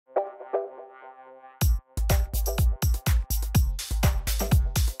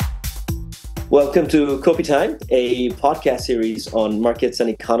Welcome to Kopi Time, a podcast series on markets and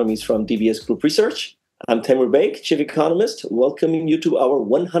economies from DBS Group Research. I'm Taimur Baig, Chief Economist, welcoming you to our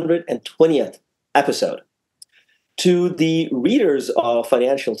 120th episode. To the readers of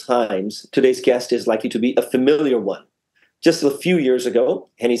Financial Times, today's guest is likely to be a familiar one. Just a few years ago,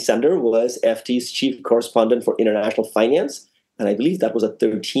 Henny Sender was FT's chief correspondent for international finance, and I believe that was a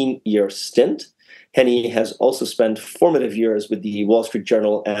 13-year stint. Henny has also spent formative years with the Wall Street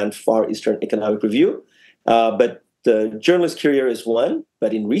Journal and Far Eastern Economic Review. But the journalist career is one.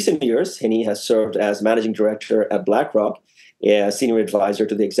 But in recent years, Henny has served as managing director at BlackRock, a senior advisor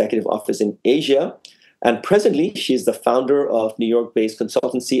to the executive office in Asia. And presently, she's the founder of New York-based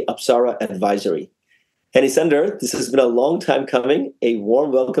consultancy Apsara Advisory. Henny Sender, this has been a long time coming. A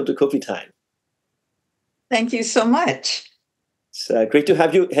warm welcome to Kopi Time. Thank you so much. It's great to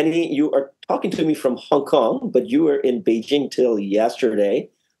have you. Henny, you are talking to me from Hong Kong, but you were in Beijing till yesterday.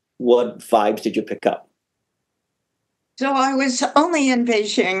 What vibes did you pick up? So I was only in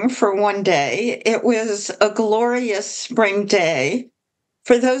Beijing for one day. It was a glorious spring day.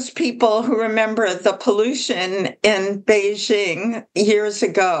 For those people who remember the pollution in Beijing years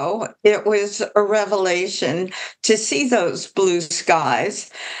ago, it was a revelation to see those blue skies.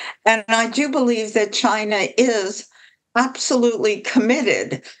 And I do believe that China is absolutely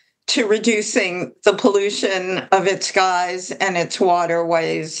committed to reducing the pollution of its skies and its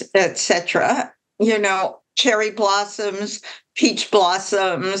waterways, etc. You know, cherry blossoms, peach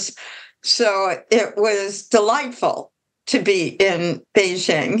blossoms. So it was delightful to be in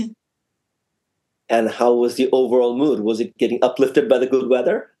Beijing. And how was the overall mood? Was it getting uplifted by the good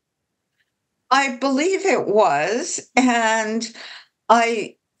weather? I believe it was. And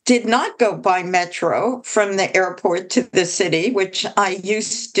I did not go by metro from the airport to the city, which I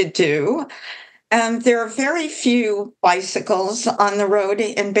used to do. And there are very few bicycles on the road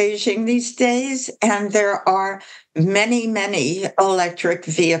in Beijing these days, and there are many, many electric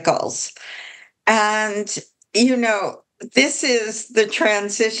vehicles. And, you know, this is the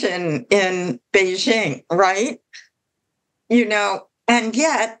transition in Beijing, right? You know, and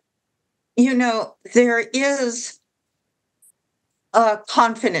yet, you know, there is a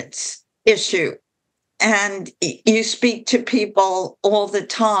confidence issue. And you speak to people all the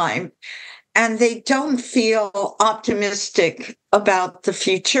time, and they don't feel optimistic about the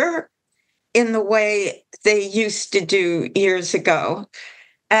future in the way they used to do years ago.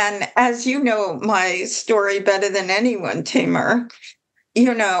 And as you know my story better than anyone, Taimur,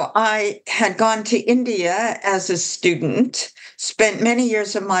 you know, I had gone to India as a student, spent many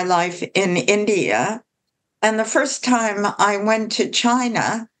years of my life in India. And the first time I went to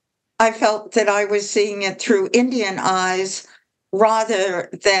China, I felt that I was seeing it through Indian eyes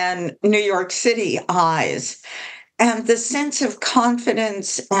rather than New York City eyes. And the sense of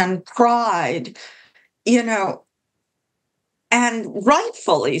confidence and pride, you know, and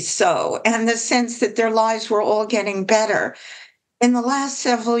rightfully so, and the sense that their lives were all getting better. In the last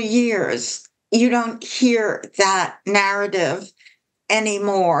several years, you don't hear that narrative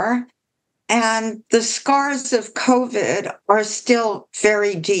anymore. And the scars of COVID are still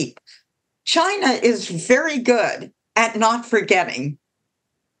very deep. China is very good at not forgetting.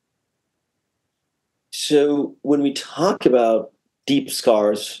 So when we talk about deep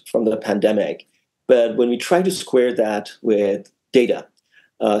scars from the pandemic, but when we try to square that with data,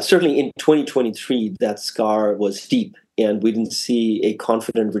 certainly in 2023, that scar was deep, and we didn't see a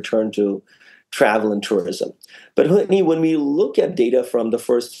confident return to travel and tourism. But when we look at data from the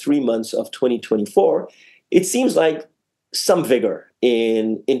first 3 months of 2024, it seems like some vigor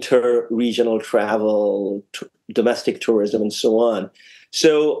in inter-regional travel, domestic tourism, and so on.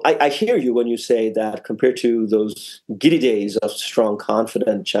 So I hear you when you say that compared to those giddy days of strong,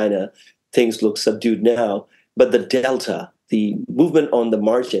 confident China, things look subdued now. But the delta, the movement on the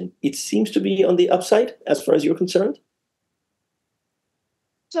margin, it seems to be on the upside as far as you're concerned?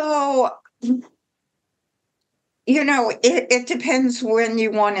 So, you know, it depends when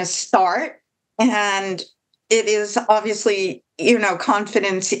you want to start. And it is obviously, you know,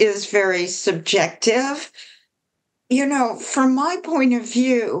 confidence is very subjective. You know, from my point of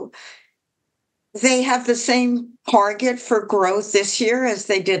view, they have the same target for growth this year as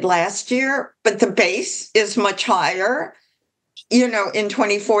they did last year, but the base is much higher, you know, in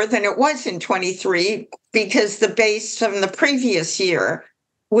 24 than it was in 23, because the base from the previous year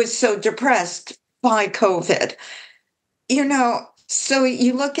was so depressed by COVID. You know, so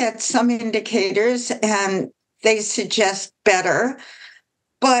you look at some indicators and they suggest better,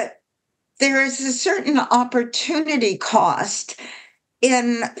 but there is a certain opportunity cost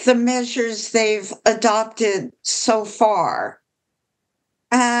in the measures they've adopted so far.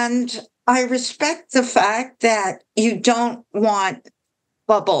 And I respect the fact that you don't want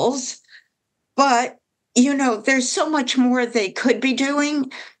bubbles, but, there's so much more they could be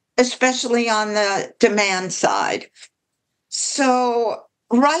doing, especially on the demand side. So,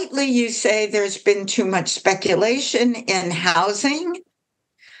 rightly, you say there's been too much speculation in housing,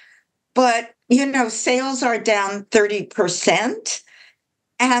 but, sales are down 30%.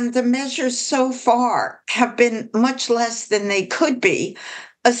 And the measures so far have been much less than they could be,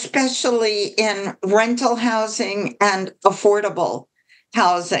 especially in rental housing and affordable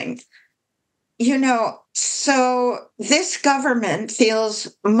housing. So this government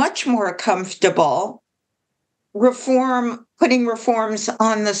feels much more comfortable putting reforms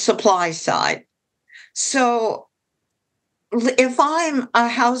on the supply side. So if I'm a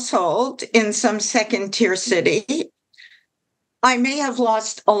household in some second tier city, I may have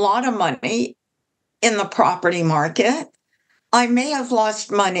lost a lot of money in the property market. I may have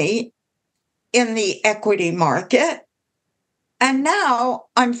lost money in the equity market. And now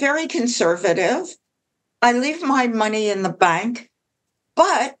I'm very conservative. I leave my money in the bank,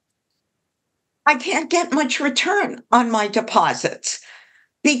 but I can't get much return on my deposits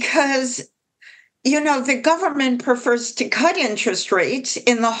because, the government prefers to cut interest rates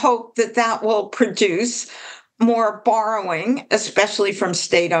in the hope that that will produce more borrowing, especially from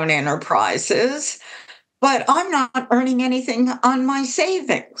state-owned enterprises. But I'm not earning anything on my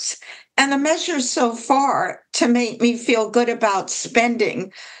savings. And the measures so far to make me feel good about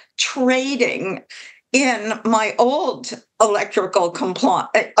spending, trading in my old electrical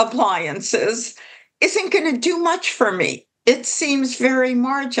appliances isn't going to do much for me. It seems very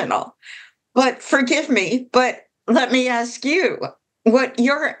marginal. But forgive me, but let me ask you what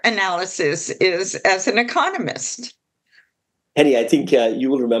your analysis is as an economist. Henny, I think you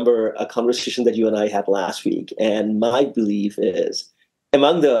will remember a conversation that you and I had last week. And my belief is,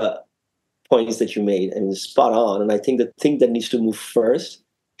 among the points that you made, and spot on, and I think the thing that needs to move first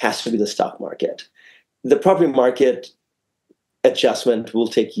has to be the stock market. The property market adjustment will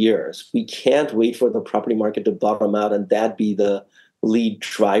take years. We can't wait for the property market to bottom out and that be the lead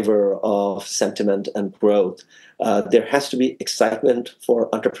driver of sentiment and growth. There has to be excitement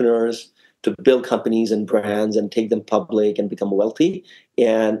for entrepreneurs to build companies and brands and take them public and become wealthy.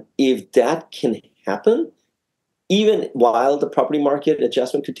 And if that can happen, even while the property market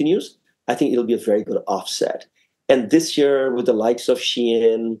adjustment continues, I think it'll be a very good offset. And this year, with the likes of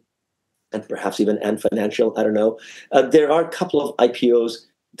Shein and perhaps even Ant Financial, I don't know, there are a couple of IPOs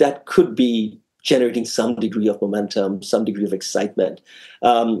that could be generating some degree of momentum, some degree of excitement.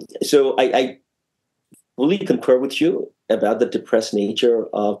 So I fully concur with you about the depressed nature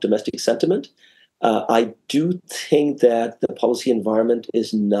of domestic sentiment. I do think that the policy environment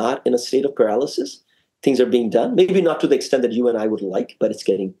is not in a state of paralysis. Things are being done, maybe not to the extent that you and I would like, but it's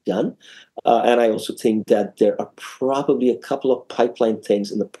getting done. And I also think that there are probably a couple of pipeline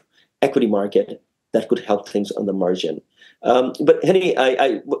things in the equity market that could help things on the margin. But Henny,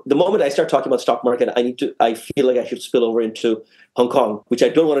 the moment I start talking about stock market, I feel like I should spill over into Hong Kong, which I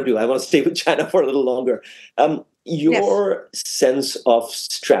don't want to do. I want to stay with China for a little longer. Your sense of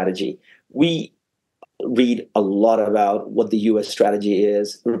strategy. We read a lot about what the U.S. strategy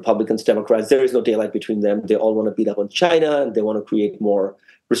is. Republicans, Democrats, there is no daylight between them. They all want to beat up on China, and they want to create more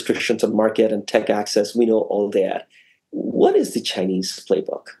restrictions on market and tech access. We know all that. What is the Chinese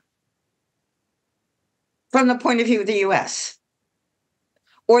playbook? From the point of view of the U.S.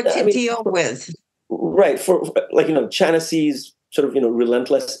 or to deal with? Right. For China sees sort of,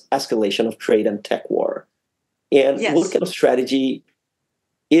 relentless escalation of trade and tech war. And what kind of strategy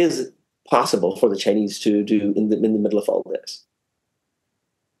is possible for the Chinese to do in the middle of all this?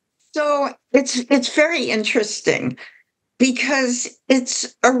 So it's very interesting because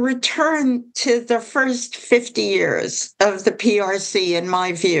it's a return to the first 50 years of the PRC, in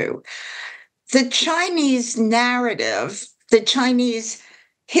my view. The Chinese narrative, the Chinese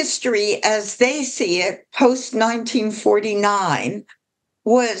history as they see it post 1949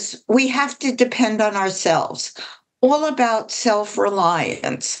 was we have to depend on ourselves, all about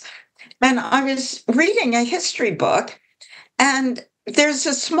self-reliance. And I was reading a history book, and there's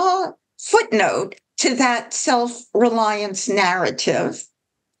a small footnote to that self-reliance narrative,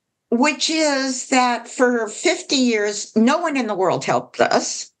 which is that for 50 years, no one in the world helped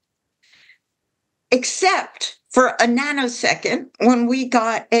us, except for a nanosecond when we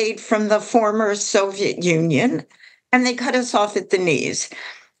got aid from the former Soviet Union, and they cut us off at the knees.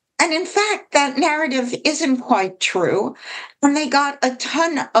 And in fact, that narrative isn't quite true. And they got a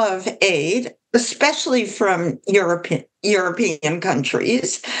ton of aid, especially from European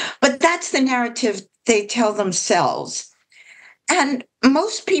countries. But that's the narrative they tell themselves. And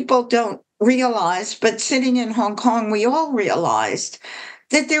most people don't realize, but sitting in Hong Kong, we all realized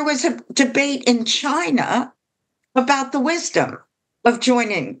that there was a debate in China about the wisdom of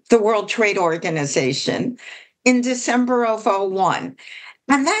joining the World Trade Organization in December of '01.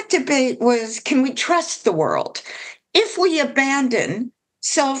 And that debate was, can we trust the world? If we abandon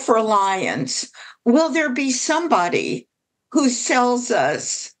self-reliance, will there be somebody who sells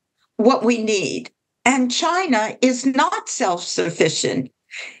us what we need? And China is not self-sufficient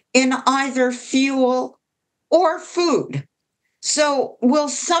in either fuel or food. So will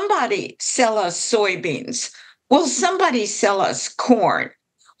somebody sell us soybeans? Will somebody sell us corn?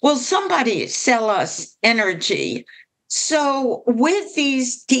 Will somebody sell us energy? So with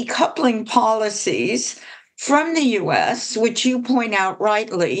these decoupling policies from the US, which you point out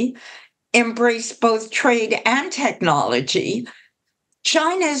rightly, embrace both trade and technology,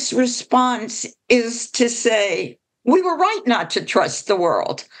 China's response is to say, we were right not to trust the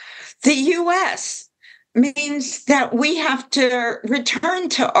world. The US means that we have to return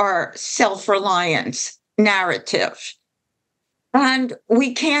to our self-reliance narrative. And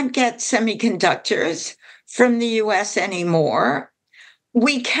we can't get semiconductors from the US anymore.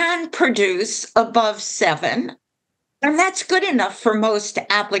 We can produce above 7, and that's good enough for most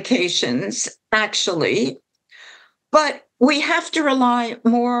applications, actually. But we have to rely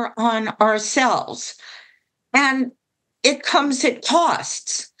more on ourselves. And it comes at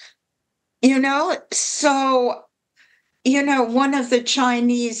costs. So, one of the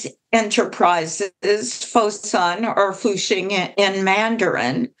Chinese enterprises, Fosun or Fuxing in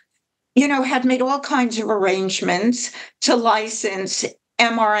Mandarin, had made all kinds of arrangements to license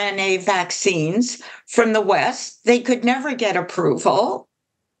mRNA vaccines from the West. They could never get approval,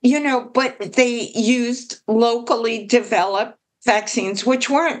 but they used locally developed vaccines, which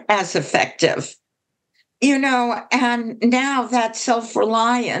weren't as effective, and now that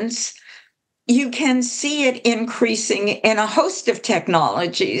self-reliance, you can see it increasing in a host of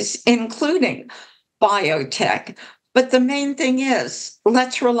technologies, including biotech. But the main thing is,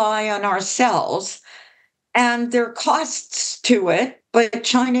 let's rely on ourselves. And there are costs to it, but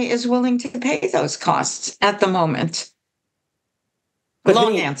China is willing to pay those costs at the moment. But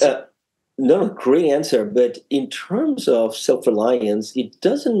Long answer. No, great answer. But in terms of self-reliance, it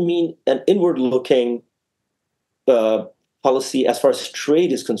doesn't mean an inward-looking policy as far as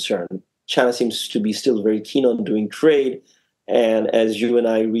trade is concerned. China seems to be still very keen on doing trade. And as you and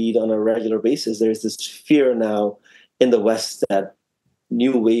I read on a regular basis, there's this fear now in the West that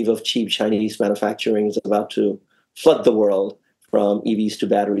new wave of cheap Chinese manufacturing is about to flood the world, from EVs to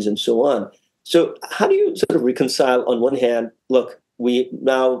batteries and so on. So how do you sort of reconcile, on one hand, look, we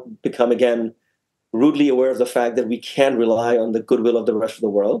now become again rudely aware of the fact that we can rely on the goodwill of the rest of the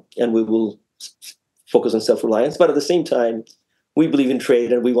world, and we will focus on self-reliance, but at the same time, we believe in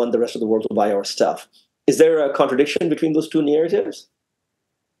trade and we want the rest of the world to buy our stuff. Is there a contradiction between those two narratives?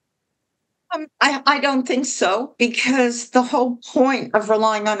 I don't think so, because the whole point of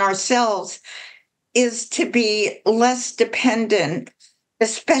relying on ourselves is to be less dependent,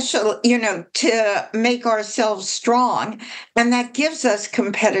 especially, to make ourselves strong. And that gives us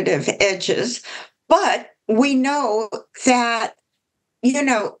competitive edges. But we know that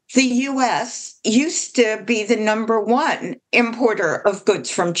the US used to be the number one importer of goods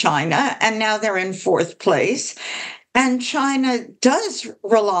from China, and now they're in 4th place. And China does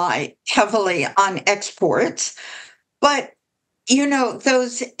rely heavily on exports, but,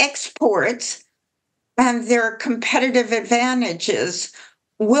 those exports and their competitive advantages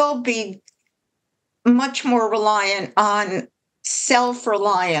will be much more reliant on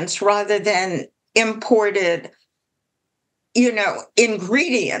self-reliance rather than imported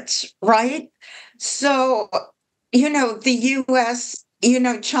ingredients, right? So, the US,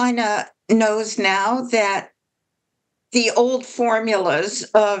 China knows now that the old formulas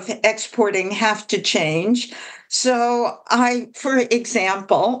of exporting have to change. So for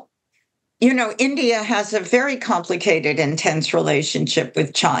example, India has a very complicated, intense relationship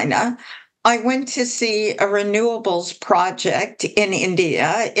with China. I went to see a renewables project in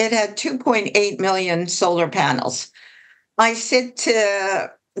India. It had 2.8 million solar panels. I said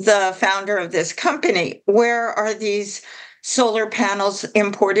to the founder of this company, where are these solar panels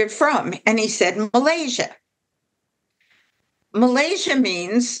imported from? And he said, Malaysia. Malaysia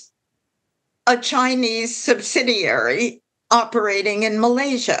means a Chinese subsidiary operating in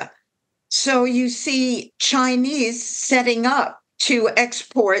Malaysia. So you see Chinese setting up to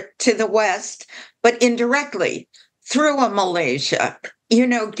export to the West, but indirectly through a Malaysia.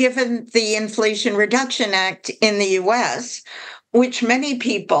 Given the Inflation Reduction Act in the US, which many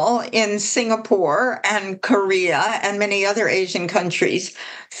people in Singapore and Korea and many other Asian countries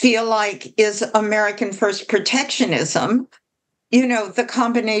feel like is American first protectionism. The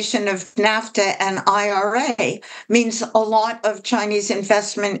combination of NAFTA and IRA means a lot of Chinese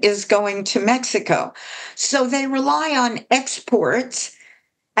investment is going to Mexico. So they rely on exports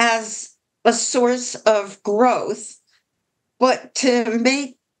as a source of growth, but to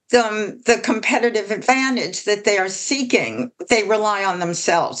make them the competitive advantage that they are seeking, they rely on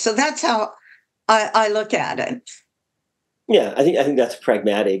themselves. So that's how I look at it. Yeah, I think that's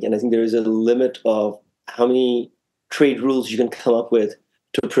pragmatic, and I think there is a limit of how many trade rules you can come up with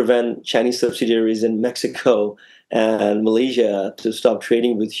to prevent Chinese subsidiaries in Mexico and Malaysia to stop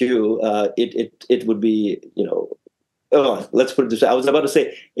trading with you. It would be, let's put it this way. I was about to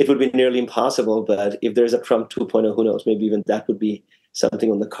say it would be nearly impossible, but if there's a Trump 2.0, who knows? Maybe even that would be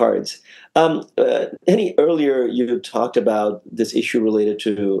something on the cards. Henny, earlier you talked about this issue related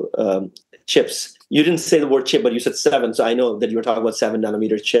to chips. You didn't say the word chip, but you said 7. So I know that you were talking about 7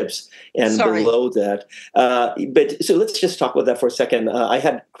 nanometer chips and Sorry. below that. But so let's just talk about that for a second. I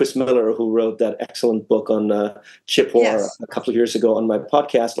had Chris Miller, who wrote that excellent book on chip war Yes. a couple of years ago on my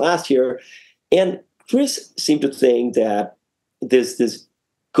podcast last year. And Chris seemed to think that there's this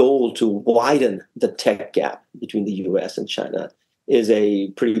goal to widen the tech gap between the US and China is a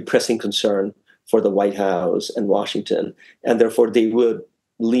pretty pressing concern for the White House and Washington. And therefore, they would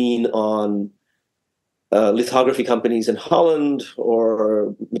lean on lithography companies in Holland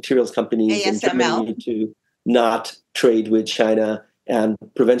or materials companies in Germany to not trade with China and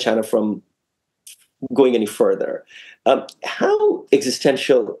prevent China from going any further. How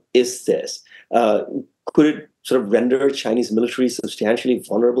existential is this? Could it sort of render Chinese military substantially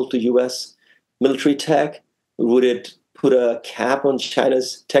vulnerable to U.S. military tech? Would it put a cap on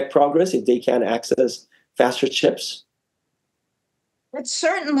China's tech progress if they can't access faster chips? It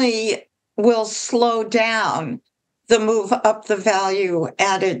certainly will slow down the move up the value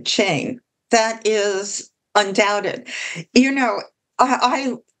added chain. That is undoubted.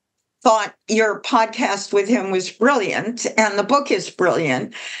 I thought your podcast with him was brilliant, and the book is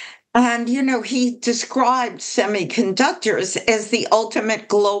brilliant. And, he described semiconductors as the ultimate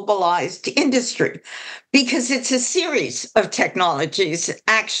globalized industry because it's a series of technologies,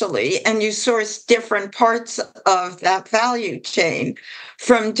 actually, and you source different parts of that value chain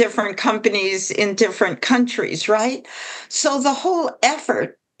from different companies in different countries, right? So the whole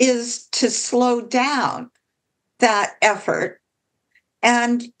effort is to slow down that effort.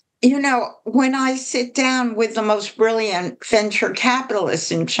 And when I sit down with the most brilliant venture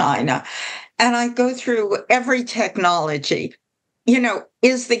capitalists in China and I go through every technology,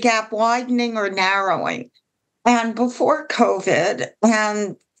 is the gap widening or narrowing? And before COVID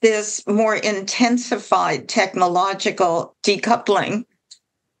and this more intensified technological decoupling,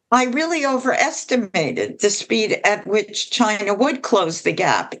 I really overestimated the speed at which China would close the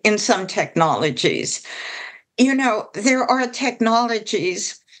gap in some technologies. There are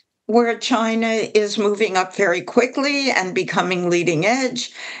technologies where China is moving up very quickly and becoming leading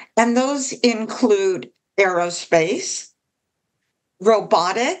edge. And those include aerospace,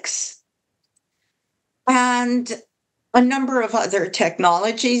 robotics, and a number of other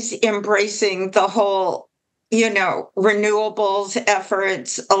technologies embracing the whole, renewables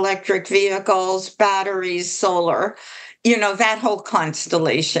efforts, electric vehicles, batteries, solar, that whole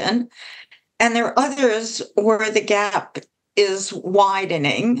constellation. And there are others where the gap is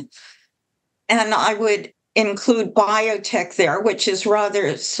widening. And I would include biotech there, which is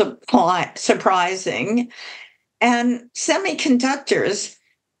rather surprising. And semiconductors,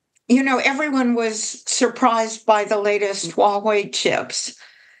 everyone was surprised by the latest Huawei chips.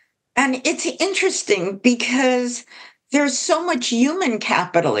 And it's interesting because there's so much human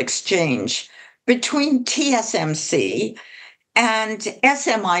capital exchange between TSMC and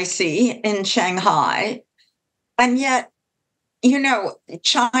SMIC in Shanghai. And yet,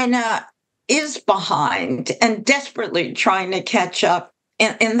 China is behind and desperately trying to catch up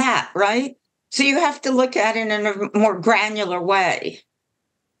in that, right? So you have to look at it in a more granular way.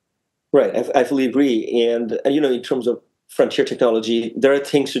 Right, I fully agree. And, in terms of frontier technology, there are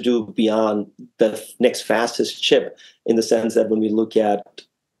things to do beyond the next fastest chip, in the sense that when we look at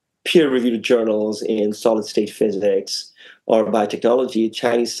peer-reviewed journals in solid-state physics or biotechnology,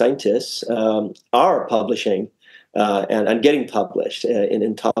 Chinese scientists are publishing and getting published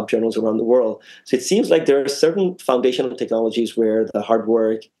in top journals around the world. So it seems like there are certain foundational technologies where the hard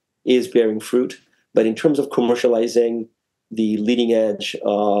work is bearing fruit. But in terms of commercializing the leading edge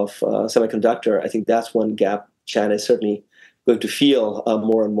of semiconductor, I think that's one gap China is certainly going to feel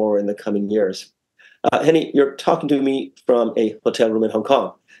more and more in the coming years. Henny, you're talking to me from a hotel room in Hong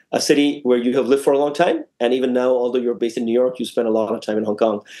Kong, a city where you have lived for a long time. And even now, although you're based in New York, you spend a lot of time in Hong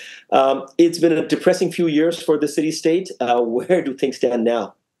Kong. It's been a depressing few years for the city-state. Where do things stand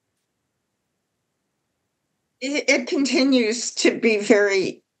now? It continues to be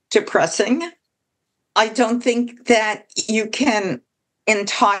very depressing. I don't think that you can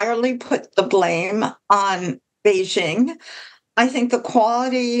entirely put the blame on Beijing. I think the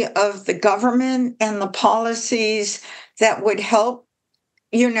quality of the government and the policies that would help,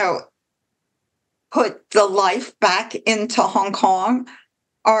 put the life back into Hong Kong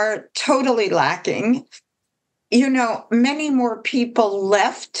are totally lacking. Many more people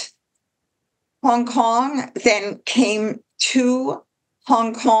left Hong Kong than came to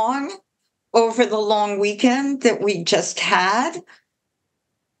Hong Kong over the long weekend that we just had.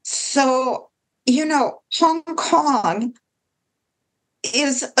 So, Hong Kong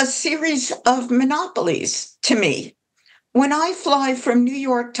is a series of monopolies to me. When I fly from New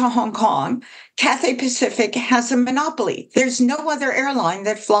York to Hong Kong, Cathay Pacific has a monopoly. There's no other airline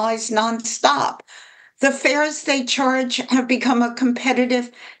that flies nonstop. The fares they charge have become a competitive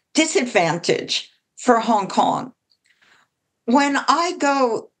disadvantage for Hong Kong. When I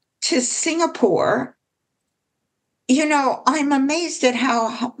go to Singapore, I'm amazed at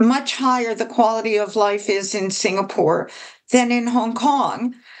how much higher the quality of life is in Singapore than in Hong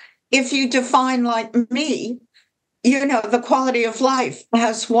Kong. If you define, like me, the quality of life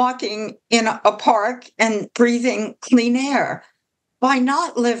as walking in a park and breathing clean air. By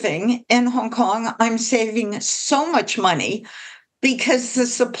not living in Hong Kong, I'm saving so much money because the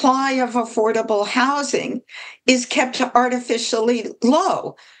supply of affordable housing is kept artificially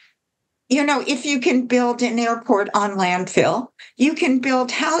low. If you can build an airport on landfill, you can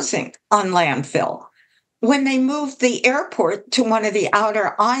build housing on landfill. When they moved the airport to one of the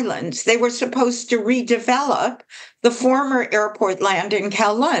outer islands, they were supposed to redevelop the former airport land in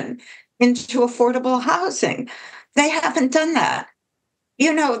Kowloon into affordable housing. They haven't done that.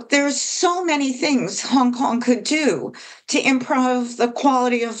 There's so many things Hong Kong could do to improve the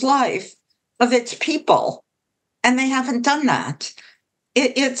quality of life of its people, and they haven't done that.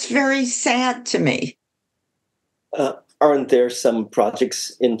 It's very sad to me. Aren't there some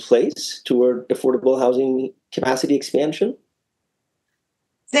projects in place toward affordable housing capacity expansion?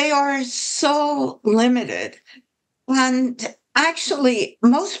 They are so limited. And actually,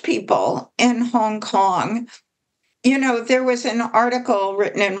 most people in Hong Kong, there was an article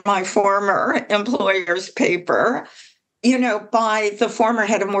written in my former employer's paper, by the former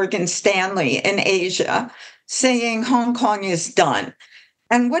head of Morgan Stanley in Asia, saying Hong Kong is done.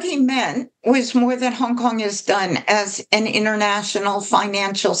 And what he meant was more that Hong Kong is done as an international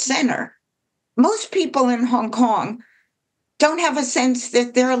financial center. Most people in Hong Kong don't have a sense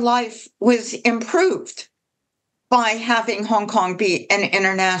that their life was improved by having Hong Kong be an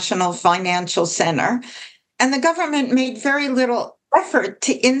international financial center. And the government made very little effort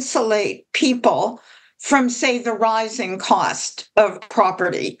to insulate people from, say, the rising cost of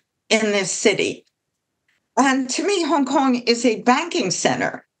property in this city. And to me, Hong Kong is a banking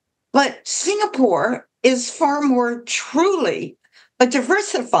center, but Singapore is far more truly a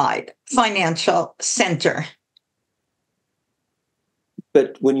diversified financial center.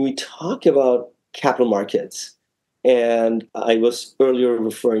 But when we talk about capital markets, and I was earlier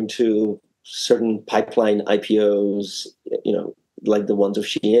referring to certain pipeline IPOs, like the ones of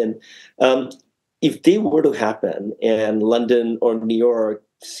Shein, if they were to happen and London or New York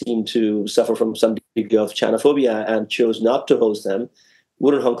seem to suffer from some degree of Chinophobia and chose not to host them,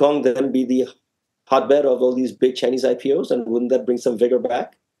 wouldn't Hong Kong then be the hotbed of all these big Chinese IPOs? And wouldn't that bring some vigor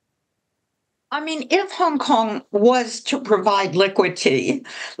back? I mean, if Hong Kong was to provide liquidity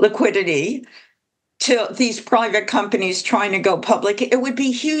to these private companies trying to go public, it would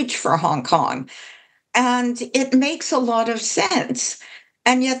be huge for Hong Kong. And it makes a lot of sense.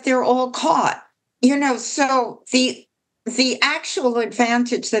 And yet they're all caught. So the actual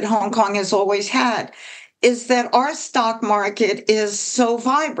advantage that Hong Kong has always had is that our stock market is so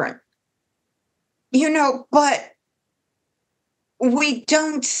vibrant. But we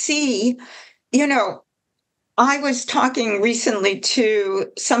don't see, I was talking recently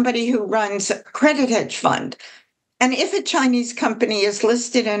to somebody who runs a credit hedge fund. And if a Chinese company is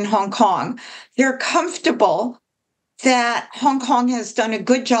listed in Hong Kong, they're comfortable that Hong Kong has done a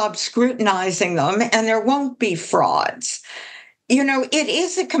good job scrutinizing them and there won't be frauds. It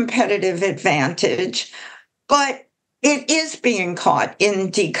is a competitive advantage, but it is being caught in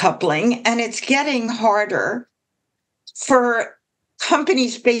decoupling, and it's getting harder for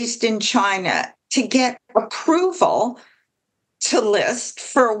companies based in China to get approval to list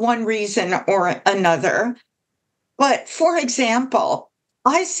for one reason or another. But for example,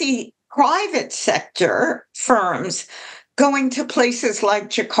 I see private sector firms going to places like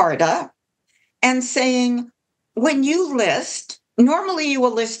Jakarta and saying, when you list, normally you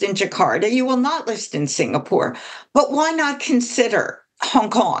will list in Jakarta, you will not list in Singapore, but why not consider Hong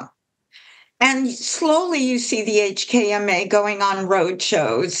Kong? And slowly you see the HKMA going on road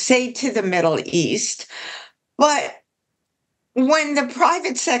shows, say to the Middle East. But when the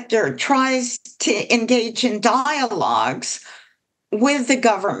private sector tries to engage in dialogues with the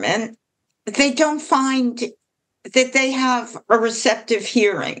government, they don't find that they have a receptive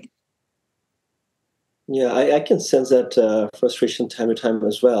hearing. Yeah, I can sense that frustration time to time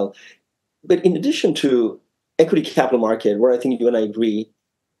as well. But in addition to equity capital market, where I think you and I agree,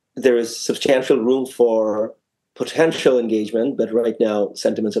 there is substantial room for potential engagement, but right now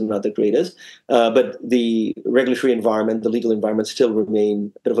sentiments are not the greatest. But the regulatory environment, the legal environment still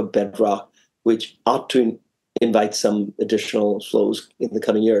remain a bit of a bedrock, which ought to invite some additional flows in the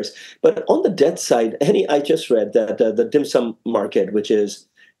coming years. But on the debt side, Henny, I just read that the dim sum market, which is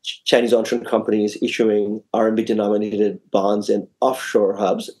Chinese onshore companies issuing RMB-denominated bonds in offshore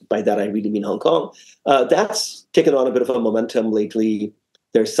hubs, by that I really mean Hong Kong, that's taken on a bit of a momentum lately.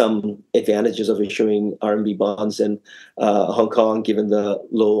 There's some advantages of issuing RMB bonds in Hong Kong, given the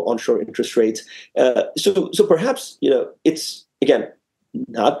low onshore interest rates. So perhaps, it's, again,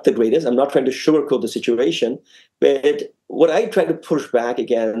 not the greatest. I'm not trying to sugarcoat the situation, but what I try to push back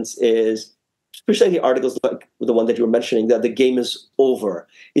against is, especially articles like the one that you were mentioning, that the game is over.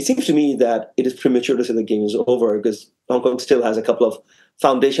 It seems to me that it is premature to say the game is over, because Hong Kong still has a couple of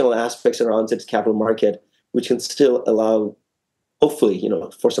foundational aspects around its capital market, which can still allow, hopefully,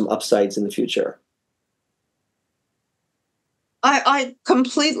 for some upsides in the future. I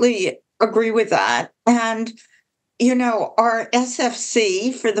completely agree with that. And, our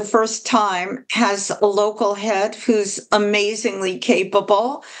SFC for the first time has a local head who's amazingly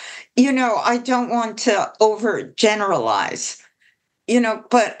capable. I don't want to overgeneralize,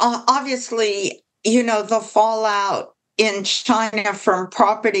 but obviously, the fallout in China from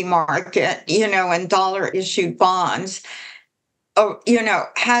property market, and dollar issued bonds,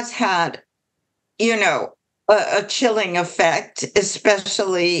 has had, a chilling effect,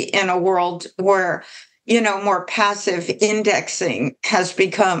 especially in a world where, more passive indexing has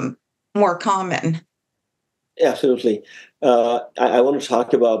become more common. Absolutely. I want to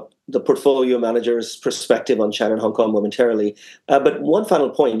talk about the portfolio manager's perspective on China and Hong Kong momentarily. But one final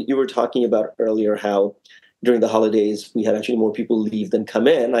point, you were talking about earlier how during the holidays we had actually more people leave than come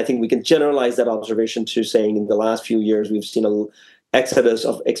in. I think we can generalize that observation to saying in the last few years we've seen an exodus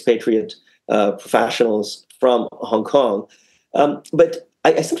of expatriate professionals from Hong Kong. But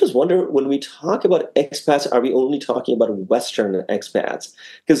I sometimes wonder, when we talk about expats, are we only talking about Western expats?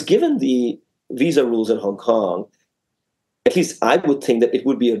 Because given the visa rules in Hong Kong, at least I would think that it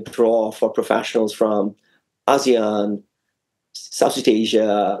would be a draw for professionals from ASEAN, Southeast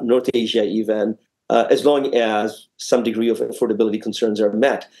Asia, North Asia even, as long as some degree of affordability concerns are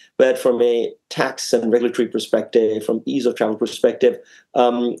met. But from a tax and regulatory perspective, from ease of travel perspective,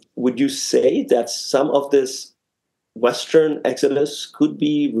 would you say that some of this Western exodus could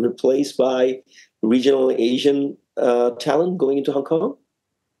be replaced by regional Asian talent going into Hong Kong?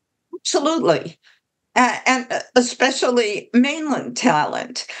 Absolutely. And especially mainland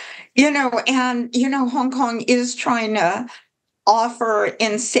talent, Hong Kong is trying to offer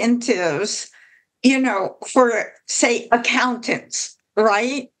incentives, for, say, accountants,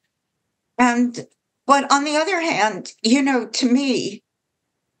 right? But on the other hand, to me,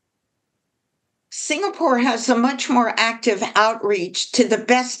 Singapore has a much more active outreach to the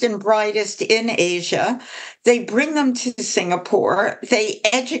best and brightest in Asia. They bring them to Singapore, they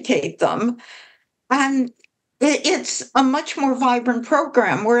educate them, and it's a much more vibrant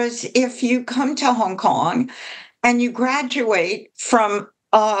program. Whereas if you come to Hong Kong and you graduate from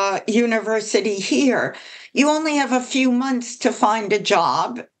a university here, you only have a few months to find a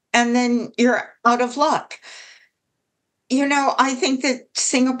job, and then you're out of luck. I think that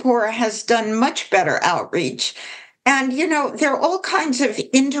Singapore has done much better outreach. And, there are all kinds of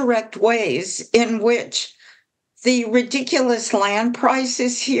indirect ways in which the ridiculous land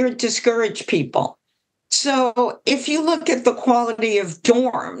prices here discourage people. So if you look at the quality of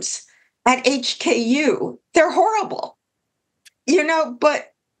dorms at HKU, they're horrible,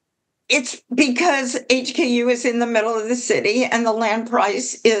 but it's because HKU is in the middle of the city and the land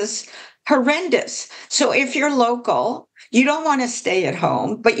price is horrendous. So if you're local, you don't want to stay at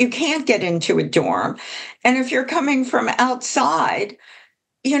home, but you can't get into a dorm. And if you're coming from outside,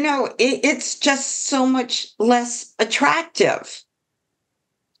 it's just so much less attractive.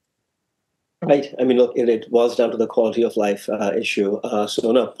 Right. I mean, look, it boils down to the quality of life issue.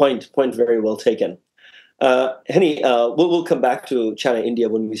 So, no, point very well taken. Henny, we'll come back to China, India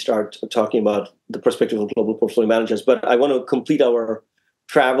when we start talking about the perspective of global portfolio managers. But I want to complete our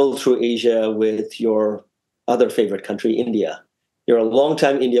travel through Asia with your other favorite country, India. You're a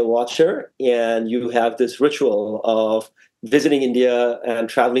longtime India watcher, and you have this ritual of visiting India and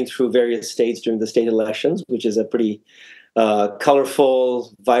traveling through various states during the state elections, which is a pretty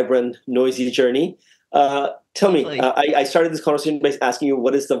colorful, vibrant, noisy journey. Tell me, I started this conversation by asking you,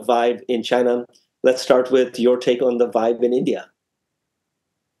 what is the vibe in China? Let's start with your take on the vibe in India.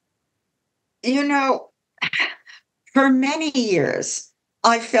 For many years,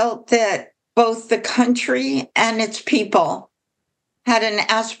 I felt that both the country and its people had an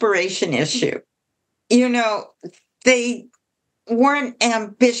aspiration issue. They weren't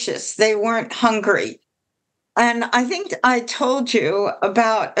ambitious, they weren't hungry. And I think I told you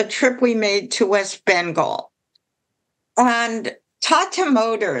about a trip we made to West Bengal. And Tata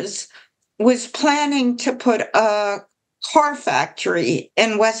Motors was planning to put a car factory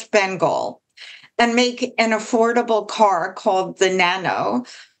in West Bengal and make an affordable car called the Nano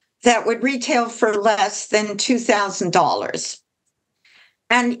that would retail for less than $2,000.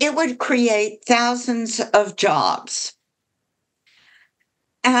 And it would create thousands of jobs.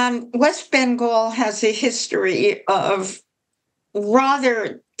 And West Bengal has a history of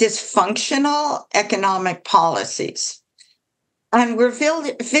rather dysfunctional economic policies. And we're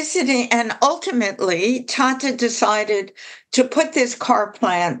visiting, and ultimately, Tata decided to put this car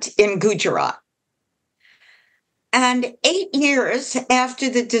plant in Gujarat. And 8 years after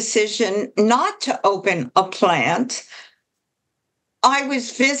the decision not to open a plant, I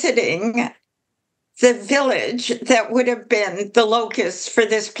was visiting the village that would have been the locus for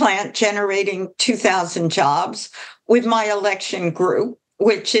this plant generating 2,000 jobs with my election group,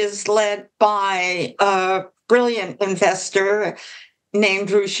 which is led by a brilliant investor named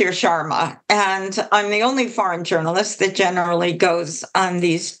Ruchir Sharma. And I'm the only foreign journalist that generally goes on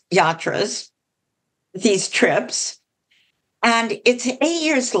these yatras, these trips. And it's 8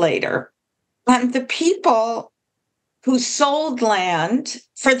 years later, and the people who sold land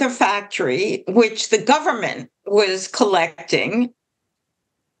for the factory, which the government was collecting,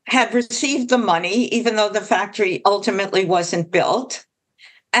 had received the money, even though the factory ultimately wasn't built.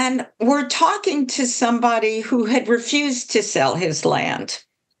 And we're talking to somebody who had refused to sell his land.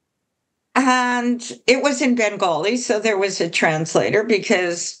 And it was in Bengali, so there was a translator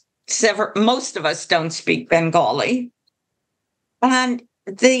because most of us don't speak Bengali. And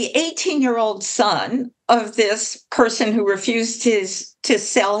the 18-year-old son of this person who refused to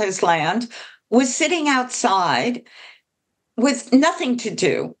sell his land was sitting outside with nothing to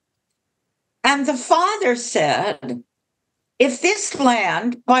do. And the father said, if this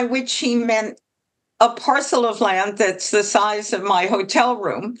land, by which he meant a parcel of land that's the size of my hotel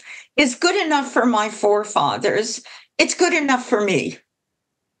room, is good enough for my forefathers, it's good enough for me.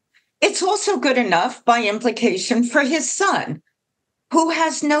 It's also good enough, by implication, for his son, who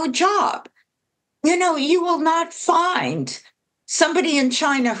has no job. You will not find somebody in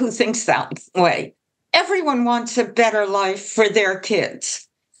China who thinks that way. Everyone wants a better life for their kids.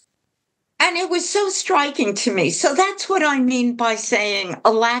 And it was so striking to me. So that's what I mean by saying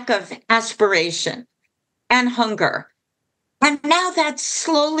a lack of aspiration and hunger. And now that's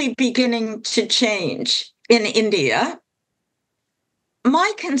slowly beginning to change in India.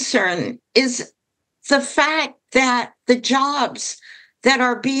 My concern is the fact that the jobs that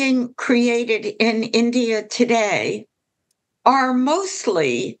are being created in India today are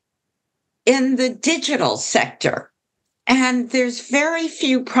mostly in the digital sector. And there's very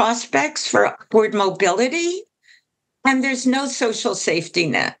few prospects for upward mobility, and there's no social safety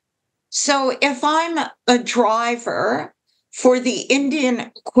net. So if I'm a driver for the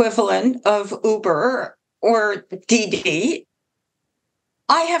Indian equivalent of Uber or Didi,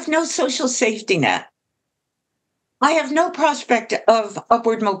 I have no social safety net. I have no prospect of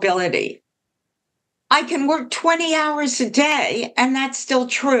upward mobility. I can work 20 hours a day, and that's still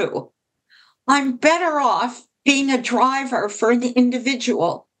true. I'm better off being a driver for an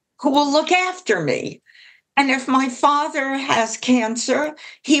individual who will look after me. And if my father has cancer,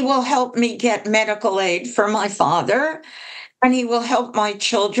 he will help me get medical aid for my father, and he will help my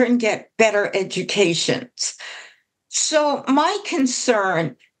children get better educations. So my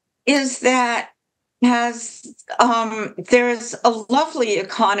concern is that there's a lovely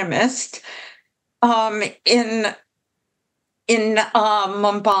economist in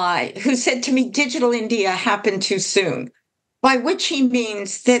Mumbai who said to me, digital India happened too soon. by which he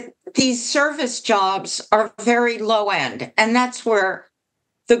means that these service jobs are very low end, and that's where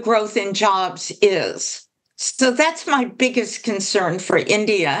the growth in jobs is. So that's my biggest concern for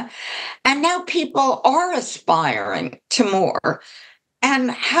India. And now people are aspiring to more.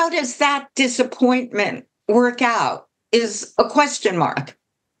 And how does that disappointment work out is a question mark.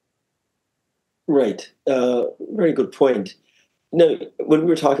 Right. Very good point. When we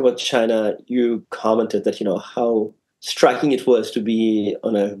were talking about China, you commented that, how striking it was to be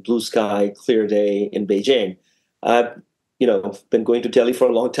on a blue sky, clear day in Beijing. I've, been going to Delhi for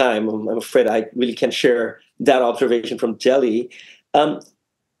a long time. I'm afraid I really can't share that observation from Delhi.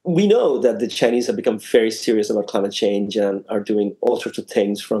 We know that the Chinese have become very serious about climate change and are doing all sorts of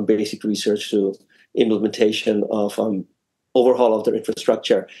things, from basic research to implementation of overhaul of their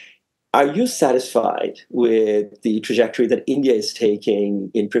infrastructure. Are you satisfied with the trajectory that India is taking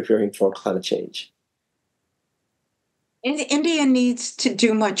in preparing for climate change? India needs to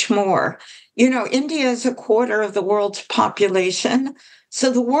do much more. India is a quarter of the world's population, so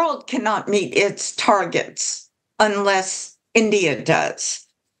the world cannot meet its targets unless India does.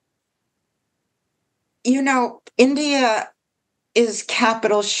 India is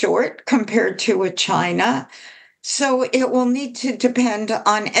capital short compared to a China. So it will need to depend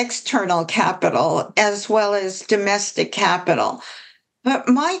on external capital as well as domestic capital. But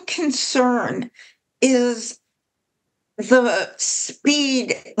my concern is the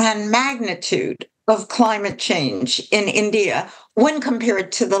speed and magnitude of climate change in India when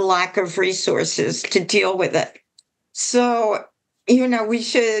compared to the lack of resources to deal with it. So, we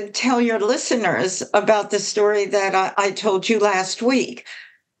should tell your listeners about the story that I told you last week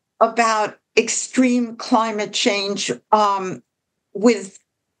about extreme climate change, with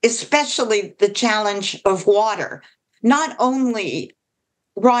especially the challenge of water, not only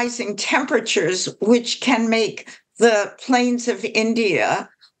rising temperatures, which can make the plains of India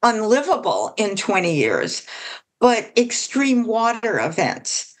unlivable in 20 years, but extreme water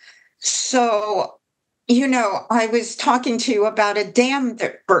events. So, I was talking to you about a dam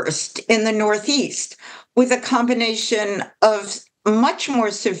that burst in the Northeast with a combination of much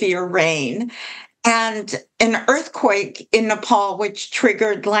more severe rain and an earthquake in Nepal, which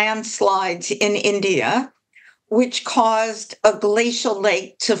triggered landslides in India, which caused a glacial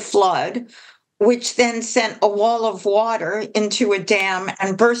lake to flood, which then sent a wall of water into a dam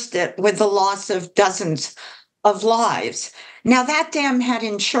and burst it with the loss of dozens of lives. Now, that dam had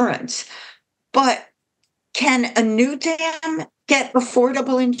insurance, but can a new dam get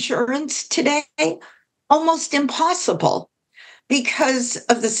affordable insurance today? Almost impossible, because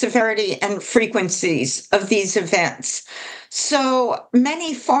of the severity and frequencies of these events. So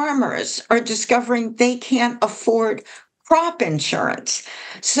many farmers are discovering they can't afford crop insurance.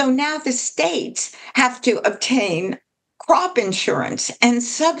 So now the states have to obtain crop insurance and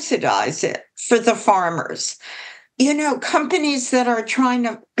subsidize it for the farmers. Companies that are trying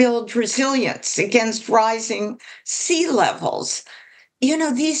to build resilience against rising sea levels,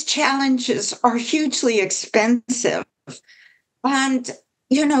 these challenges are hugely expensive. And,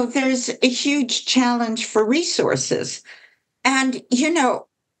 there's a huge challenge for resources. And,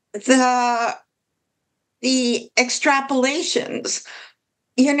 the extrapolations,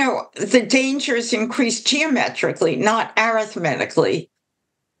 the dangers increase geometrically, not arithmetically.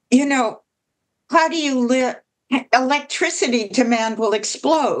 How do you live? Electricity demand will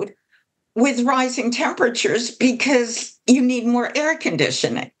explode with rising temperatures because you need more air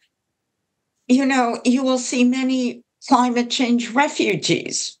conditioning. You will see many climate change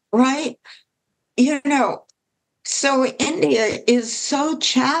refugees, right? So India is so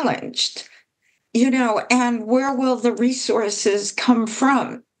challenged, and where will the resources come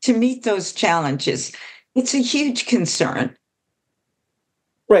from to meet those challenges? It's a huge concern.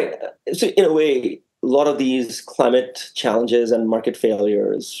 Right. So in a way, a lot of these climate challenges and market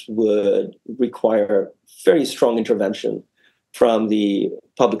failures would require very strong intervention from the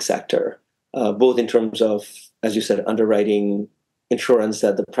public sector, both in terms of, as you said, underwriting insurance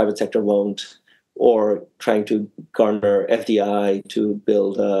that the private sector won't, or trying to garner FDI to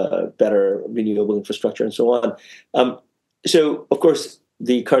build better renewable infrastructure and so on. So, of course,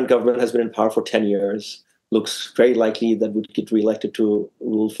 the current government has been in power for 10 years. Looks very likely that would get reelected to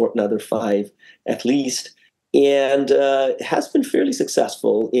rule for another 5 at least, and has been fairly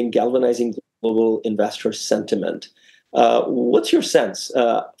successful in galvanizing global investor sentiment. What's your sense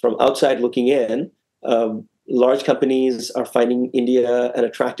from outside looking in? Large companies are finding India an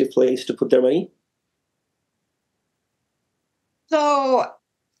attractive place to put their money? So,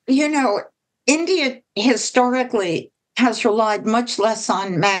 India historically has relied much less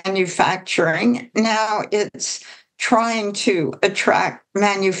on manufacturing. Now it's trying to attract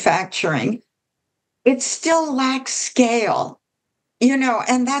manufacturing, it still lacks scale,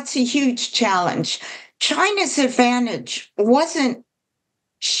 and that's a huge challenge. China's advantage wasn't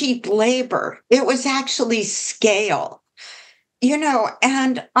cheap labor, it was actually scale.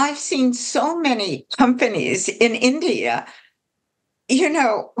 And I've seen so many companies in India,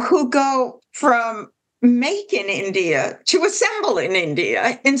 who go from make in India to assemble in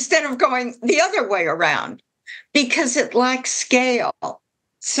India instead of going the other way around because it lacks scale.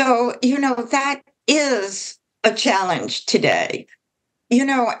 So, that is a challenge today,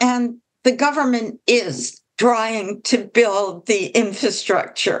 and the government is trying to build the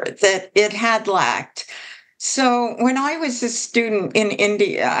infrastructure that it had lacked. So when I was a student in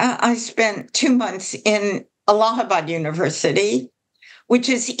India, I spent 2 months in Allahabad University, which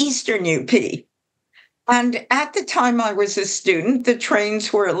is Eastern UP. And at the time I was a student, the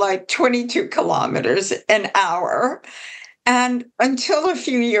trains were like 22 kilometers an hour. And until a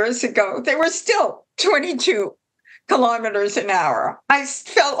few years ago, they were still 22 kilometers an hour. I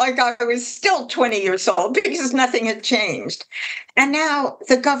felt like I was still 20 years old because nothing had changed. And now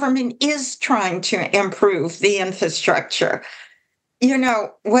the government is trying to improve the infrastructure,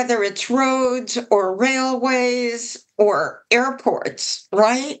 whether it's roads or railways or airports,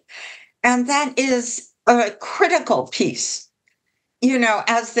 right? And that is a critical piece,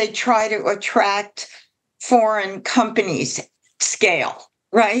 as they try to attract foreign companies scale,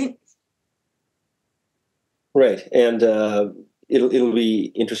 right? Right. And it'll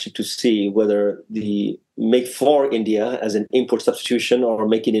be interesting to see whether the make for India as an import substitution or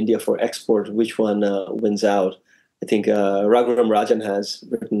make in India for export, which one wins out. I think Raghuram Rajan has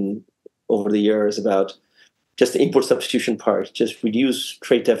written over the years about just the import substitution part, just reduce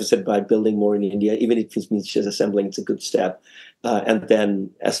trade deficit by building more in India, even if it means just assembling, it's a good step, and then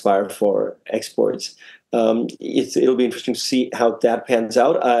aspire for exports. It'll be interesting to see how that pans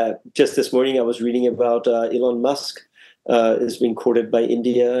out. Just this morning, I was reading about Elon Musk is being courted by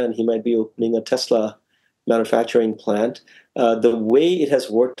India, and he might be opening a Tesla manufacturing plant. The way it has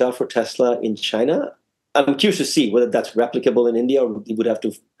worked out for Tesla in China, I'm curious to see whether that's replicable in India, or we would have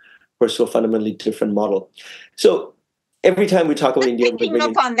to pursue a fundamentally different model. So every time we talk about India, picking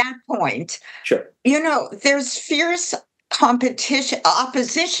up on that point, sure, there's fierce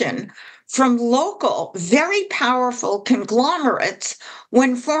opposition from local, very powerful conglomerates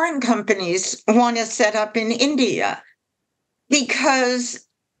when foreign companies want to set up in India, because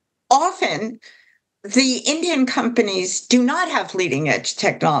often the Indian companies do not have leading edge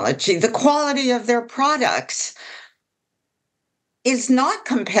technology. The quality of their products is not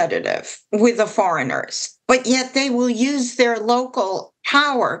competitive with the foreigners, but yet they will use their local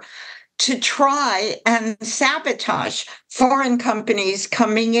power to try and sabotage foreign companies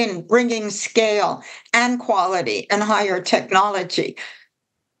coming in, bringing scale and quality and higher technology.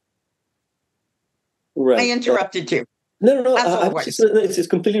 Right. I interrupted you. No. It's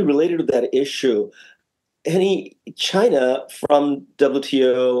completely related to that issue. China from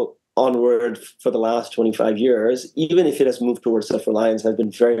WTO onward for the last 25 years, even if it has moved towards self-reliance, has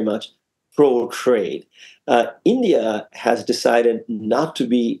been very much pro-trade. India has decided not to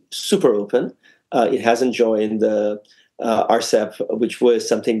be super open. It hasn't joined the RCEP, which was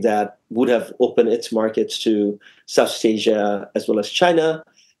something that would have opened its markets to Southeast Asia as well as China.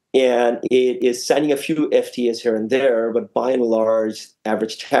 And it is signing a few FTAs here and there, but by and large,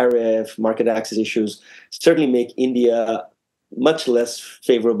 average tariff, market access issues certainly make India much less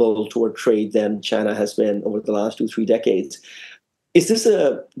favorable toward trade than China has been over the last 2-3 decades. Is this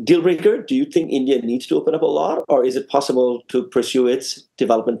a deal breaker? Do you think India needs to open up a lot, or is it possible to pursue its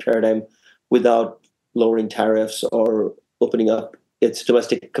development paradigm without lowering tariffs or opening up its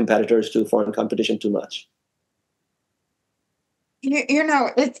domestic competitors to foreign competition too much?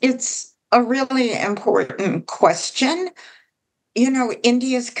 It's a really important question.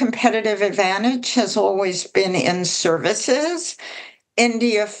 India's competitive advantage has always been in services.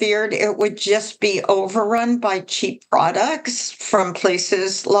 India feared it would just be overrun by cheap products from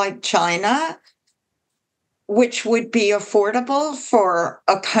places like China, which would be affordable for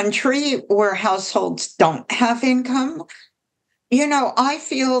a country where households don't have income. I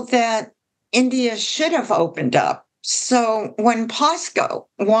feel that India should have opened up. So when POSCO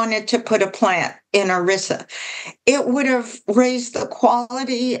wanted to put a plant in Orissa, it would have raised the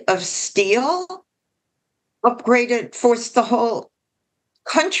quality of steel, forced the whole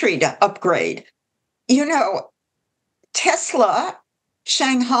country to upgrade. Tesla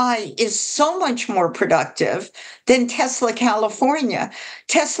Shanghai is so much more productive than Tesla California.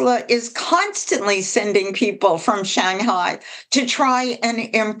 Tesla is constantly sending people from Shanghai to try and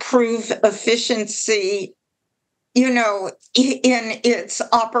improve efficiency in its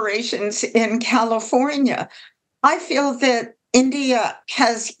operations in California. I feel that India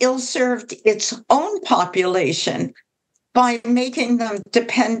has ill-served its own population by making them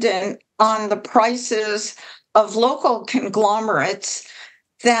dependent on the prices of local conglomerates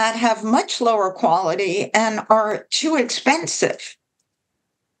that have much lower quality and are too expensive.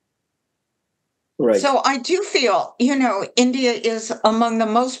 Right. So I do feel, India is among the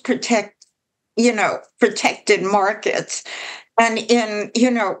most protected markets. And in,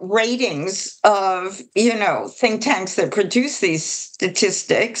 ratings of, think tanks that produce these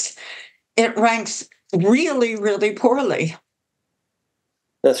statistics, it ranks really, really poorly.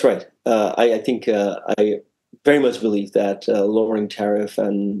 That's right. I think I very much believe that lowering tariff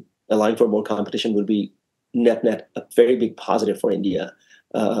and allowing for more competition would be net a very big positive for India.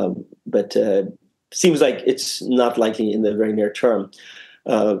 But seems like it's not likely in the very near term.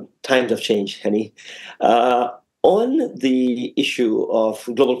 Times have changed, Henny. On the issue of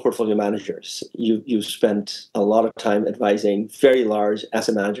global portfolio managers, you spent a lot of time advising very large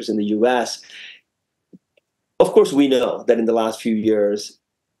asset managers in the US. Of course, we know that in the last few years,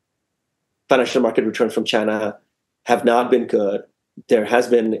 financial market returns from China have not been good. There has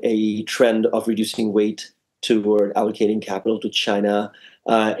been a trend of reducing weight toward allocating capital to China.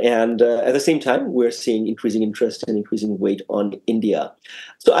 And at the same time, we're seeing increasing interest and increasing weight on India.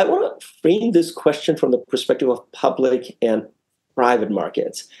 So I want to frame this question from the perspective of public and private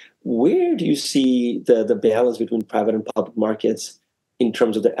markets. Where do you see the balance between private and public markets in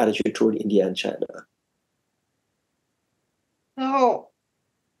terms of the attitude toward India and China? So,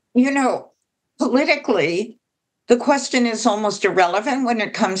 politically, the question is almost irrelevant when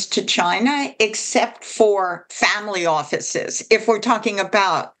it comes to China, except for family offices. If we're talking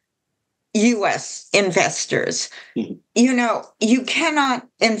about US investors, Mm-hmm. You cannot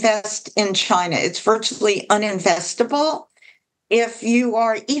invest in China. It's virtually uninvestable if you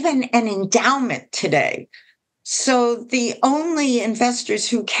are even an endowment today. So the only investors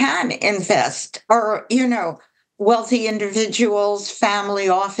who can invest are, wealthy individuals, family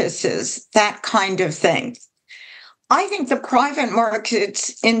offices, that kind of thing. I think the private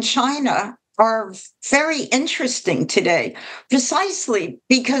markets in China are very interesting today, precisely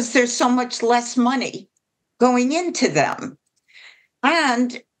because there's so much less money going into them.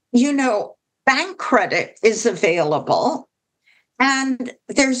 And, bank credit is available, and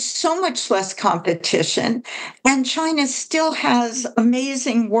there's so much less competition. And China still has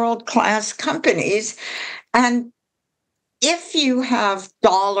amazing world-class companies. And if you have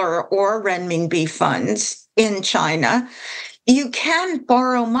dollar or renminbi funds in China, you can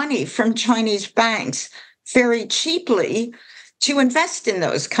borrow money from Chinese banks very cheaply to invest in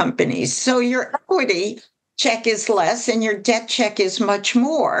those companies. So your equity check is less and your debt check is much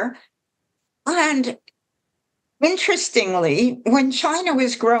more. And interestingly, when China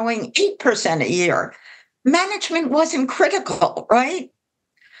was growing 8% a year, management wasn't critical, right?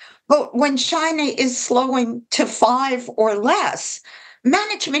 But when China is slowing to 5 or less,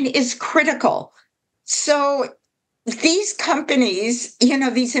 management is critical. So these companies,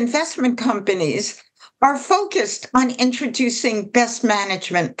 these investment companies are focused on introducing best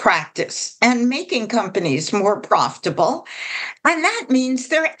management practice and making companies more profitable. And that means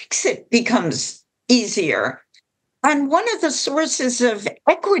their exit becomes easier. And one of the sources of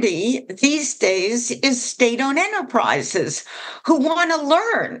equity these days is state-owned enterprises who want to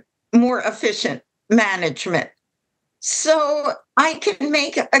learn more efficient management. So I can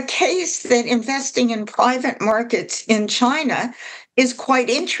make a case that investing in private markets in China is quite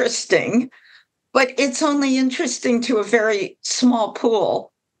interesting, but it's only interesting to a very small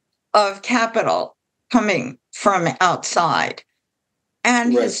pool of capital coming from outside.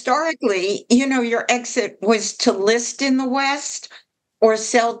 And Right. historically, your exit was to list in the West or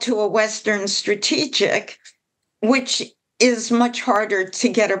sell to a Western strategic, which is much harder to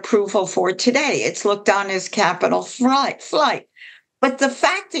get approval for today. It's looked on as capital flight. But the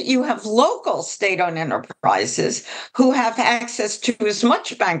fact that you have local state-owned enterprises who have access to as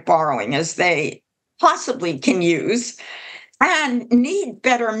much bank borrowing as they possibly can use and need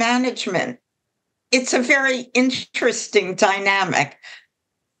better management, it's a very interesting dynamic.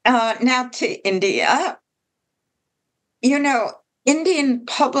 Now to India. Indian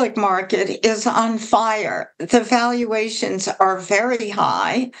public market is on fire. The valuations are very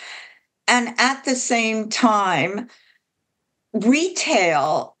high. And at the same time,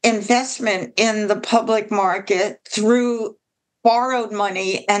 retail investment in the public market through borrowed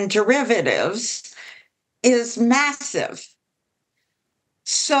money and derivatives is massive.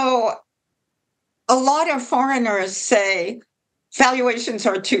 So a lot of foreigners say, valuations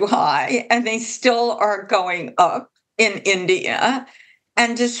are too high, and they still are going up in India.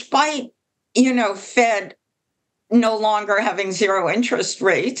 And despite, Fed no longer having zero interest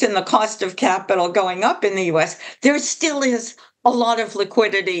rates and the cost of capital going up in the US, there still is a lot of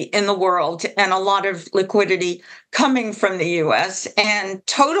liquidity in the world and a lot of liquidity coming from the US, and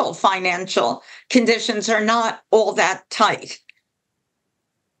total financial conditions are not all that tight.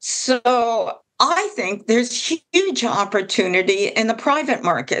 So I think there's huge opportunity in the private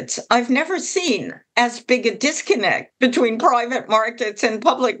markets. I've never seen as big a disconnect between private markets and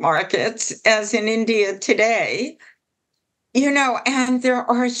public markets as in India today. And there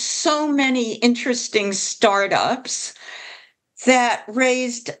are so many interesting startups that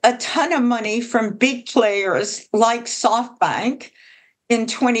raised a ton of money from big players like SoftBank in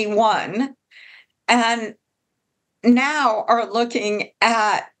 21, and now are looking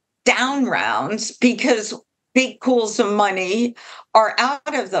at down rounds because big pools of money are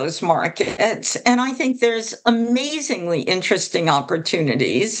out of those markets. And I think there's amazingly interesting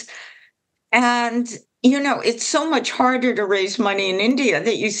opportunities. And, it's so much harder to raise money in India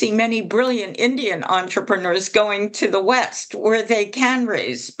that you see many brilliant Indian entrepreneurs going to the West where they can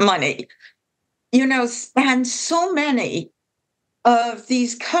raise money, and so many of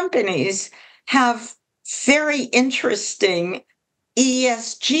these companies have very interesting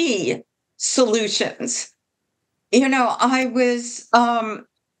ESG solutions. I was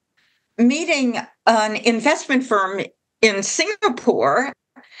meeting an investment firm in Singapore,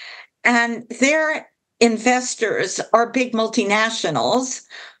 and their investors are big multinationals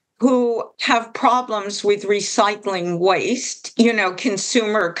who have problems with recycling waste,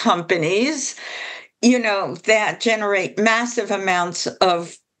 consumer companies, that generate massive amounts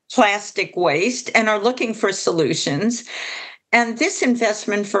of plastic waste and are looking for solutions. And this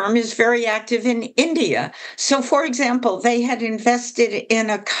investment firm is very active in India. So, for example, they had invested in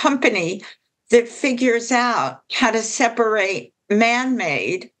a company that figures out how to separate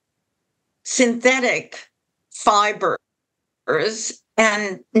man-made synthetic fibers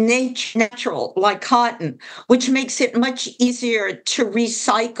and natural, like cotton, which makes it much easier to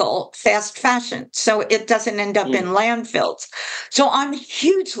recycle fast fashion so it doesn't end up in landfills. So I'm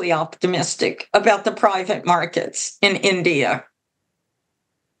hugely optimistic about the private markets in India.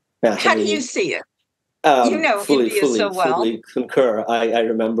 How do you see it? India so well. Fully concur. I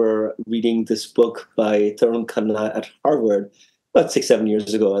remember reading this book by Tarun Khanna at Harvard about 6-7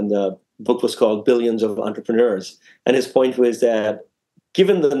 years ago, and the book was called Billions of Entrepreneurs. And his point was that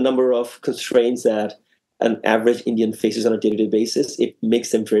given the number of constraints that an average Indian faces on a day-to-day basis, it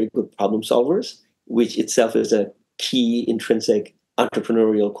makes them very good problem solvers, which itself is a key intrinsic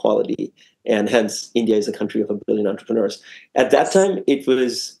entrepreneurial quality. And hence, India is a country of 1 billion entrepreneurs. At that time, it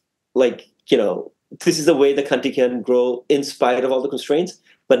was like, this is the way the country can grow in spite of all the constraints.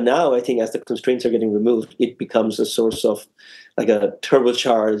 But now I think as the constraints are getting removed, it becomes a source of like a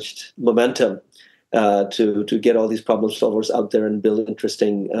turbocharged momentum to get all these problem solvers out there and build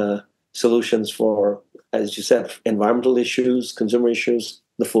interesting solutions for, as you said, environmental issues, consumer issues,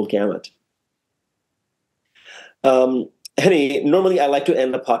 the full gamut. Henny, normally I like to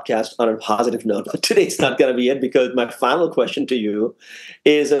end the podcast on a positive note, but today's not going to be it, because my final question to you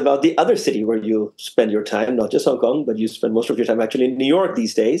is about the other city where you spend your time, not just Hong Kong, but you spend most of your time actually in New York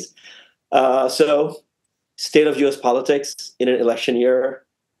these days. So state of U.S. politics in an election year,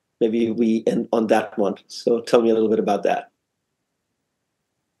 maybe we end on that one. So tell me a little bit about that.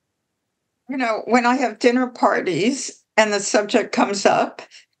 When I have dinner parties and the subject comes up,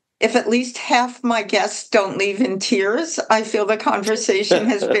 if at least half my guests don't leave in tears, I feel the conversation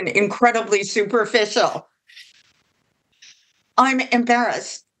has been incredibly superficial. I'm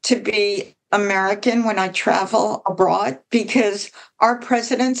embarrassed to be American when I travel abroad because our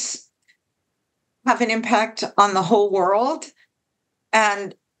presidents have an impact on the whole world.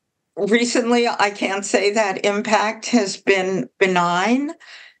 And recently, I can't say that impact has been benign.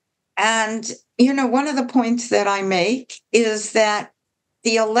 And, one of the points that I make is that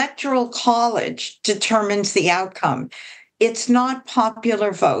the Electoral College determines the outcome. It's not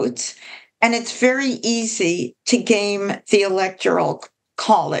popular votes, and it's very easy to game the Electoral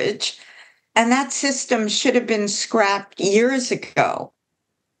College. And that system should have been scrapped years ago.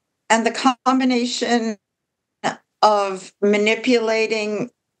 And the combination of manipulating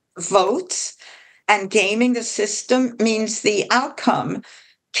votes and gaming the system means the outcome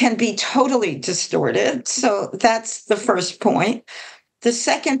can be totally distorted. So that's the first point. The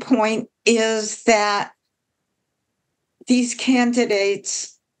second point is that these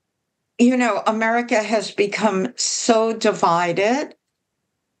candidates, America has become so divided,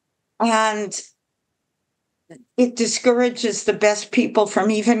 and it discourages the best people from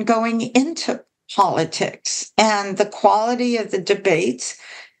even going into politics. And the quality of the debates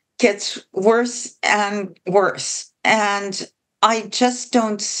gets worse and worse. And I just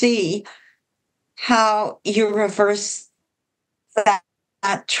don't see how you reverse that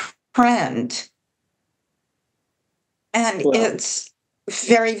trend. And it's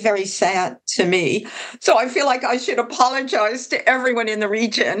very, very sad to me. So I feel like I should apologize to everyone in the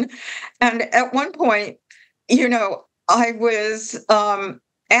region. And at one point, I was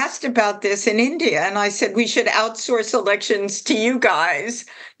asked about this in India, and I said, we should outsource elections to you guys.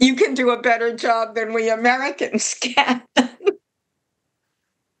 You can do a better job than we Americans can.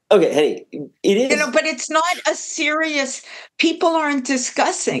 Okay, Henny, it is. But it's not a serious, people aren't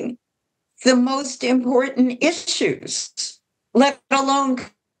discussing the most important issues, let alone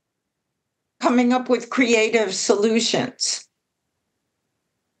coming up with creative solutions.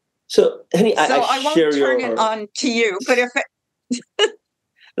 So, Henny, I won't turn it on to you, but if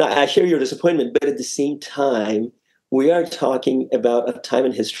no, I share your disappointment, but at the same time, we are talking about a time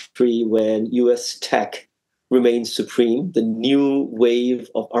in history when U.S. tech remains supreme. The new wave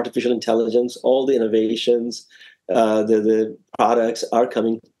of artificial intelligence, all the innovations, the products are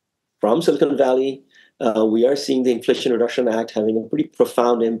coming from Silicon Valley. We are seeing the Inflation Reduction Act having a pretty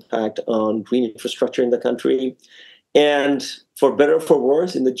profound impact on green infrastructure in the country. And for better or for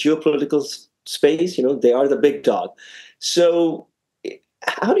worse, in the geopolitical space, they are the big dog. So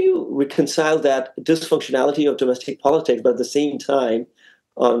how do you reconcile that dysfunctionality of domestic politics, but at the same time,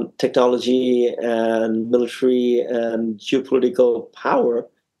 on technology and military and geopolitical power,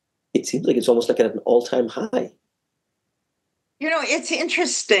 it seems like it's almost like at an all-time high? It's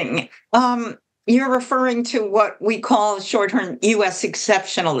interesting. You're referring to what we call short-term U.S.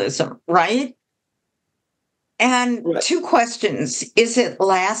 exceptionalism, right? And Right. Two questions. Is it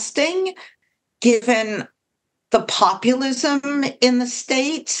lasting, given the populism in the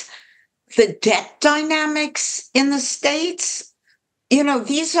States, the debt dynamics in the States?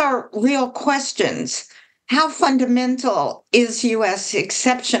 These are real questions. How fundamental is U.S.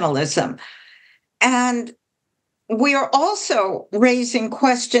 exceptionalism? And we are also raising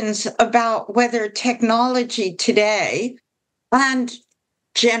questions about whether technology today and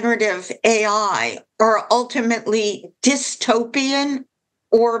generative AI are ultimately dystopian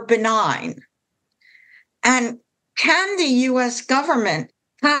or benign. And can the U.S. government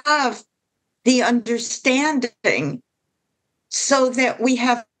have the understanding so that we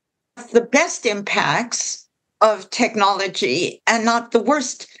have the best impacts of technology and not the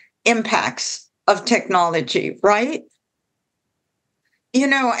worst impacts of technology, right?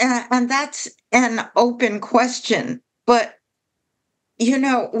 And that's an open question. But,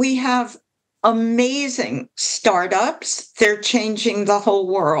 we have amazing startups. They're changing the whole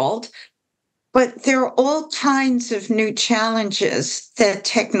world. But there are all kinds of new challenges that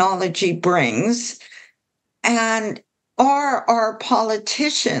technology brings. And are our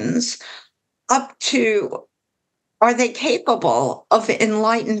politicians are they capable of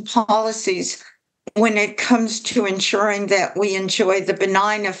enlightened policies when it comes to ensuring that we enjoy the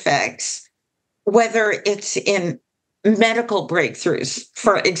benign effects, whether it's in medical breakthroughs,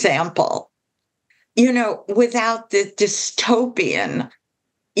 for example, without the dystopian,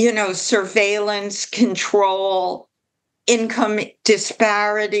 surveillance, control, income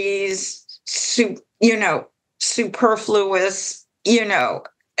disparities, superfluous,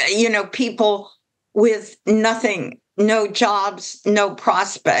 people with nothing, no jobs, no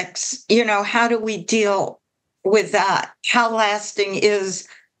prospects. How do we deal with that? How lasting is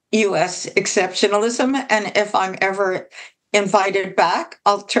U.S. exceptionalism? And if I'm ever invited back,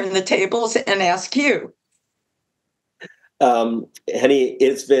 I'll turn the tables and ask you. Henny,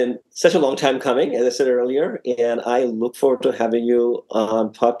 it's been such a long time coming, as I said earlier, and I look forward to having you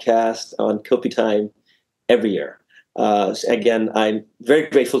on podcast on Kopi Time every year. Again, I'm very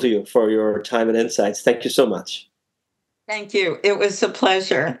grateful to you for your time and insights. Thank you so much. Thank you. It was a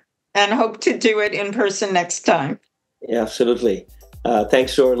pleasure, and hope to do it in person next time. Yeah, absolutely.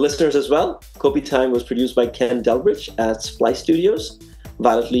 Thanks to our listeners as well. Kopi Time was produced by Ken Delbridge at Splice Studios.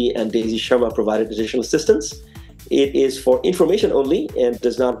 Violet Lee and Daisy Sharma provided additional assistance. It is for information only and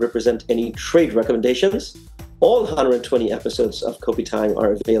does not represent any trade recommendations. All 120 episodes of Kopi Time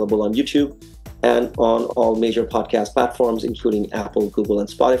are available on YouTube and on all major podcast platforms, including Apple, Google, and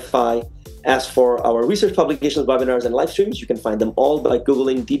Spotify. As for our research publications, webinars, and live streams, you can find them all by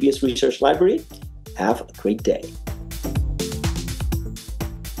Googling DBS Research Library. Have a great day.